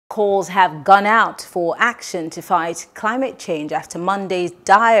Calls have gone out for action to fight climate change after Monday's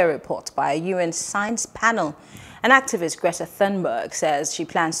dire report by a UN science panel. An activist, Greta Thunberg, says she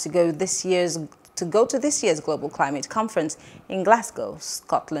plans to go to this year's Global Climate Conference in Glasgow,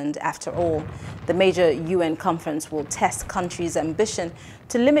 Scotland. After all, the major UN conference will test countries' ambition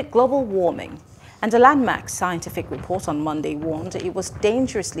to limit global warming. And a landmark scientific report on Monday warned it was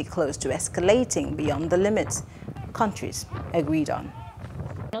dangerously close to escalating beyond the limits countries agreed on.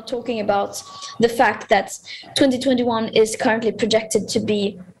 Not talking about the fact that 2021 is currently projected to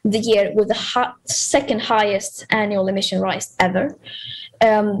be the year with the second highest annual emission rise ever.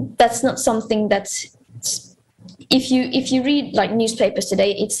 That's not something that, if you read like newspapers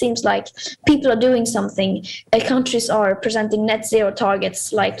today, it seems like people are doing something. Countries are presenting net zero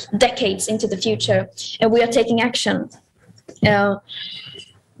targets like decades into the future, and we are taking action.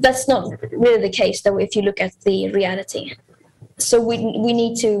 That's not really the case, though, if you look at the reality. So we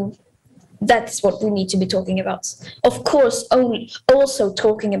need to, that's what we need to be talking about. Of course, also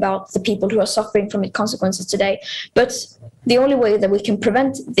talking about the people who are suffering from its consequences today. But the only way that we can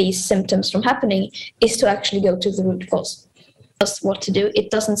prevent these symptoms from happening is to actually go to the root cause. That's what to do.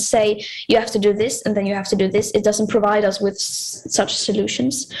 It doesn't say you have to do this and then you have to do this. It doesn't provide us with such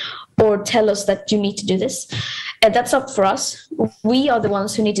solutions or tell us that you need to do this. And that's up for us. We are the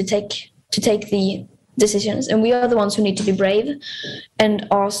ones who need to take the decisions, and we are the ones who need to be brave and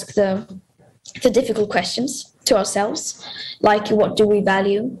ask the difficult questions to ourselves, like what do we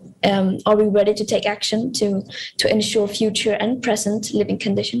value? Are we ready to take action to ensure future and present living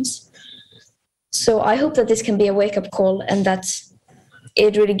conditions? So I hope that this can be a wake-up call, and that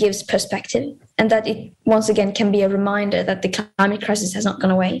it really gives perspective, and that it once again can be a reminder that the climate crisis has not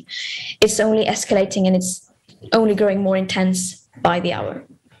gone away. It's only escalating, and it's only growing more intense by the hour.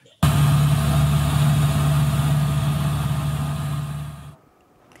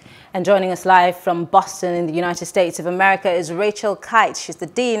 And joining us live from Boston in the United States of America is Rachael Kyte. She's the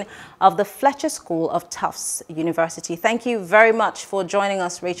Dean of the Fletcher School of TUFTS University. Thank you very much for joining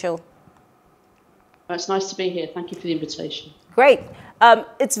us, Rachael. It's nice to be here. Thank you for the invitation. Great.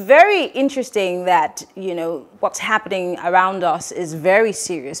 It's very interesting that, what's happening around us is very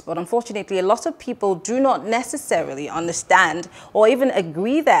serious, but unfortunately, a lot of people do not necessarily understand or even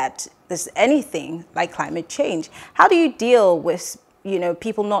agree that there's anything like climate change. How do you deal with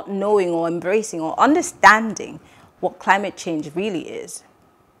people not knowing or embracing or understanding what climate change really is?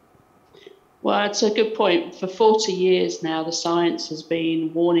 Well, it's a good point. For 40 years now, the science has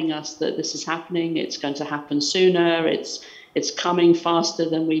been warning us that this is happening. It's going to happen sooner. It's coming faster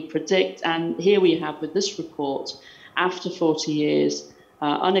than we predict. And here we have with this report, after 40 years,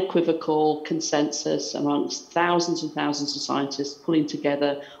 unequivocal consensus amongst thousands and thousands of scientists pulling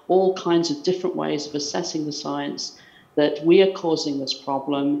together all kinds of different ways of assessing the science, that we are causing this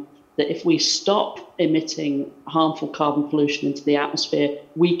problem, that if we stop emitting harmful carbon pollution into the atmosphere,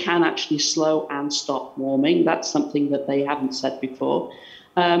 we can actually slow and stop warming. That's something that they haven't said before.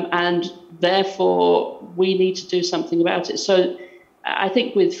 And therefore, we need to do something about it. So I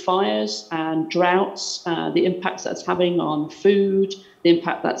think with fires and droughts, the impacts that's having on food, the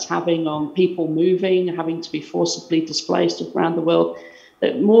impact that's having on people moving, having to be forcibly displaced around the world,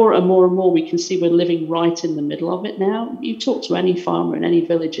 that more and more and more we can see we're living right in the middle of it now. You talk to any farmer in any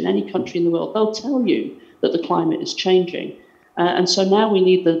village in any country in the world, they'll tell you that the climate is changing. And so now we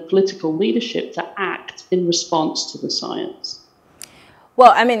need the political leadership to act in response to the science.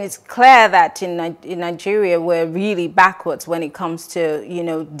 Well, I mean, it's clear that in Nigeria, we're really backwards when it comes to,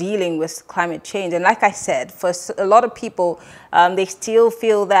 dealing with climate change. And like I said, for a lot of people, they still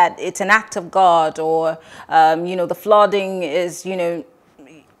feel that it's an act of God, or, the flooding is,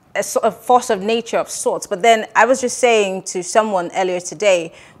 a force of nature of sorts. But then I was just saying to someone earlier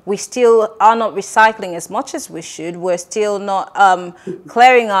today, we still are not recycling as much as we should. We're still not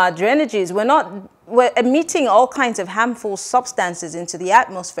clearing our drainages. We're emitting all kinds of harmful substances into the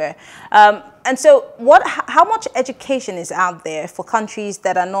atmosphere. And so how much education is out there for countries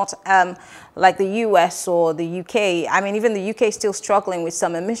that are not like the US or the UK? I mean, even the UK is still struggling with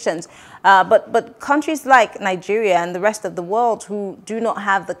some emissions. But countries like Nigeria and the rest of the world who do not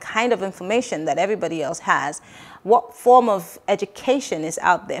have the kind of information that everybody else has, what form of education is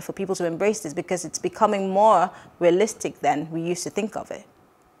out there for people to embrace this? Because it's becoming more realistic than we used to think of it.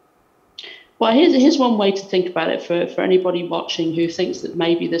 Well, here's one way to think about it for anybody watching who thinks that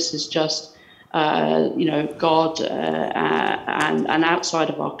maybe this is just, God and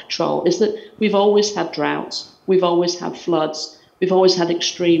outside of our control, is that we've always had droughts, we've always had floods, we've always had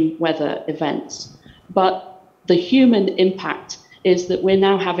extreme weather events. But the human impact is that we're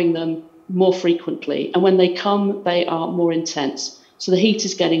now having them more frequently. And when they come, they are more intense. So the heat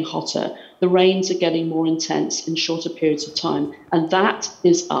is getting hotter. The rains are getting more intense in shorter periods of time. And that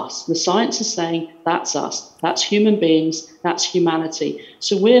is us. The science is saying that's us. That's human beings. That's humanity.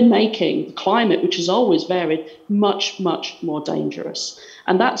 So we're making the climate, which has always varied, much, much more dangerous.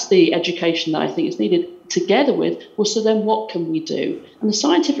 And that's the education that I think is needed, together with, well, so then what can we do? And the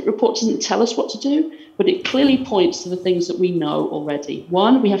scientific report doesn't tell us what to do, but it clearly points to the things that we know already.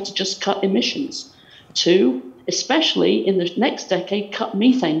 One, we have to just cut emissions. Two, especially in the next decade, cut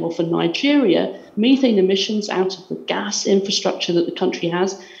methane. Well, for Nigeria, methane emissions out of the gas infrastructure that the country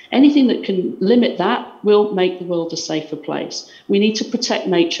has, anything that can limit that will make the world a safer place. We need to protect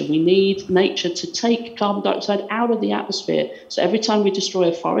nature. We need nature to take carbon dioxide out of the atmosphere. So every time we destroy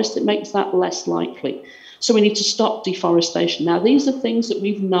a forest, it makes that less likely. So we need to stop deforestation. Now, these are things that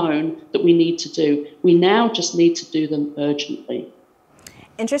we've known that we need to do. We now just need to do them urgently.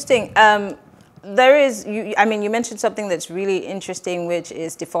 Interesting. There is, you mentioned something that's really interesting, which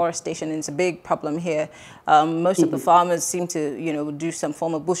is deforestation. And it's a big problem here. Most of the farmers seem to, do some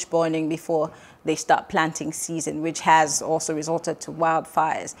form of bush burning before they start planting season, which has also resulted to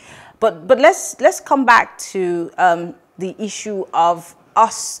wildfires. But let's come back to the issue of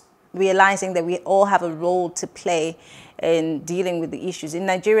us realizing that we all have a role to play in dealing with the issues. In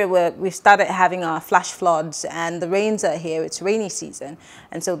Nigeria, we've started having our flash floods, and the rains are here. It's rainy season,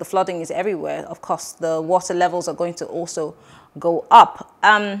 and so the flooding is everywhere. Of course, the water levels are going to also go up.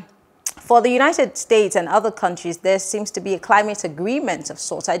 For the United States and other countries, there seems to be a climate agreement of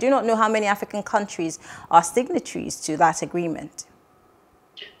sorts. I do not know how many African countries are signatories to that agreement.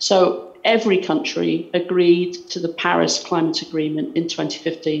 So every country agreed to the Paris Climate Agreement in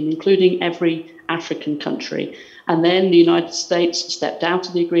 2015, including every African country. And then the United States stepped out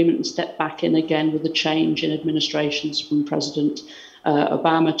of the agreement and stepped back in again with a change in administrations from President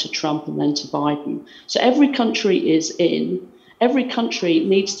Obama to Trump and then to Biden. So every country is in. Every country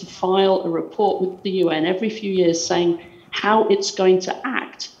needs to file a report with the UN every few years saying how it's going to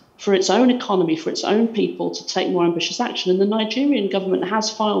act for its own economy, for its own people, to take more ambitious action. And the Nigerian government has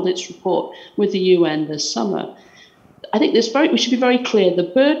filed its report with the UN this summer. I think we should be very clear.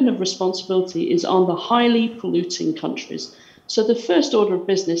 The burden of responsibility is on the highly polluting countries. So the first order of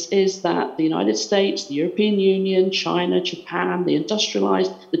business is that the United States, the European Union, China, Japan, the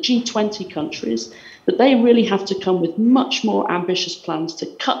industrialized, the G20 countries, that they really have to come with much more ambitious plans to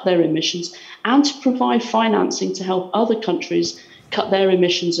cut their emissions and to provide financing to help other countries cut their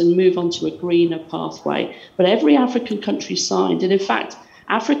emissions and move on to a greener pathway. But every African country signed, and in fact,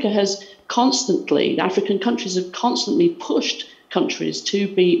 African countries have constantly pushed countries to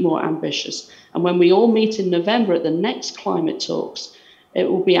be more ambitious. And when we all meet in November at the next climate talks, it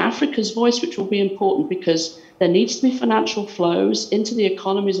will be Africa's voice which will be important, because there needs to be financial flows into the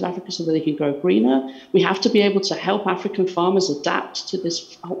economies of Africa so that they can grow greener. We have to be able to help African farmers adapt to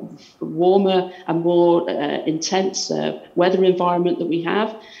this warmer and more intense weather environment that we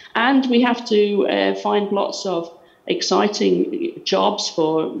have. And we have to find lots of exciting jobs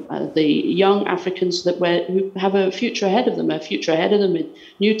for the young Africans who have a future ahead of them, with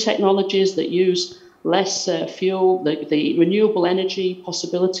new technologies that use less fuel, the renewable energy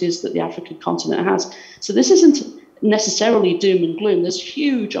possibilities that the African continent has. So this isn't necessarily doom and gloom. There's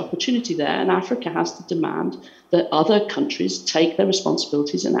huge opportunity there, and Africa has to demand that other countries take their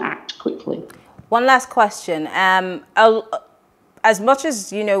responsibilities and act quickly. One last question. As much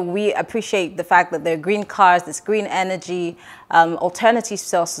as we appreciate the fact that there are green cars, there's green energy, alternative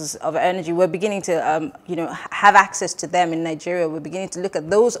sources of energy, we're beginning to have access to them in Nigeria. We're beginning to look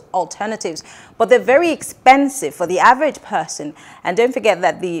at those alternatives, but they're very expensive for the average person. And don't forget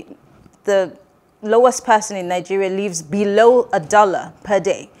that the lowest person in Nigeria lives below $1 per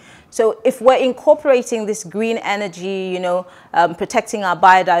day. So if we're incorporating this green energy, protecting our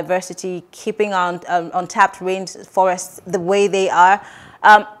biodiversity, keeping our untapped rainforests the way they are,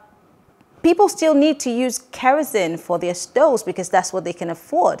 people still need to use kerosene for their stoves because that's what they can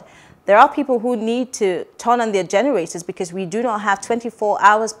afford. There are people who need to turn on their generators because we do not have 24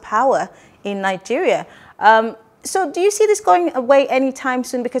 hours power in Nigeria. So do you see this going away anytime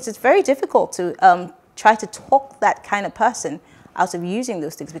soon? Because it's very difficult to try to talk that kind of person out of using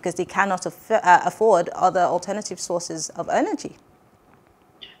those things because they cannot afford other alternative sources of energy.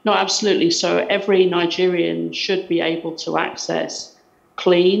 No, absolutely. So every Nigerian should be able to access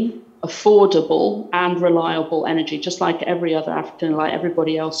clean, affordable and reliable energy, just like every other African, like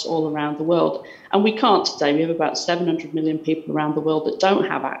everybody else all around the world. And we can't today. We have about 700 million people around the world that don't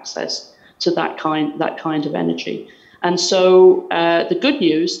have access to that kind of energy. And so the good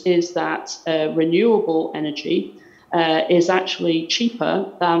news is that renewable energy is actually cheaper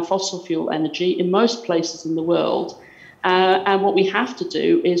than fossil fuel energy in most places in the world. And what we have to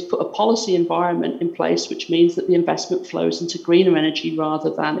do is put a policy environment in place, which means that the investment flows into greener energy rather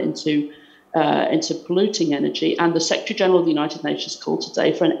than into polluting energy. And the Secretary General of the United Nations called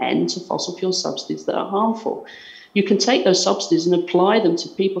today for an end to fossil fuel subsidies that are harmful. You can take those subsidies and apply them to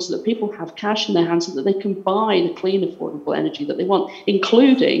people so that people have cash in their hands so that they can buy the clean, affordable energy that they want,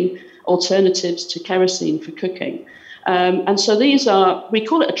 including alternatives to kerosene for cooking. And so these are, we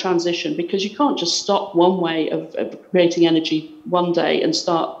call it a transition because you can't just stop one way of creating energy one day and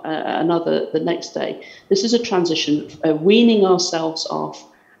start another the next day. This is a transition, weaning ourselves off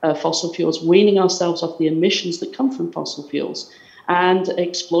fossil fuels, weaning ourselves off the emissions that come from fossil fuels, and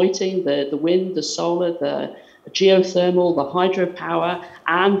exploiting the wind, the solar, the geothermal, the hydropower,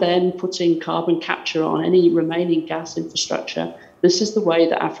 and then putting carbon capture on any remaining gas infrastructure. This is the way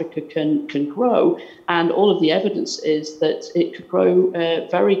that Africa can grow, and all of the evidence is that it could grow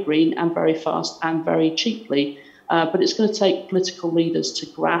very green and very fast and very cheaply, but it's going to take political leaders to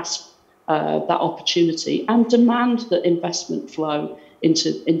grasp that opportunity and demand that investment flow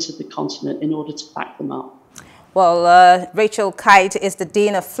into the continent in order to back them up. Well, Rachael Kyte is the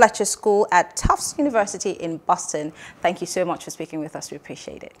Dean of Fletcher School at Tufts University in Boston. Thank you so much for speaking with us. We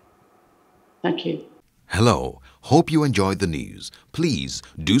appreciate it. Thank you. Hello. Hope you enjoyed the news. Please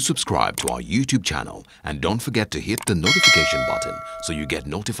do subscribe to our YouTube channel and don't forget to hit the notification button so you get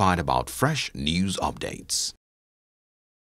notified about fresh news updates.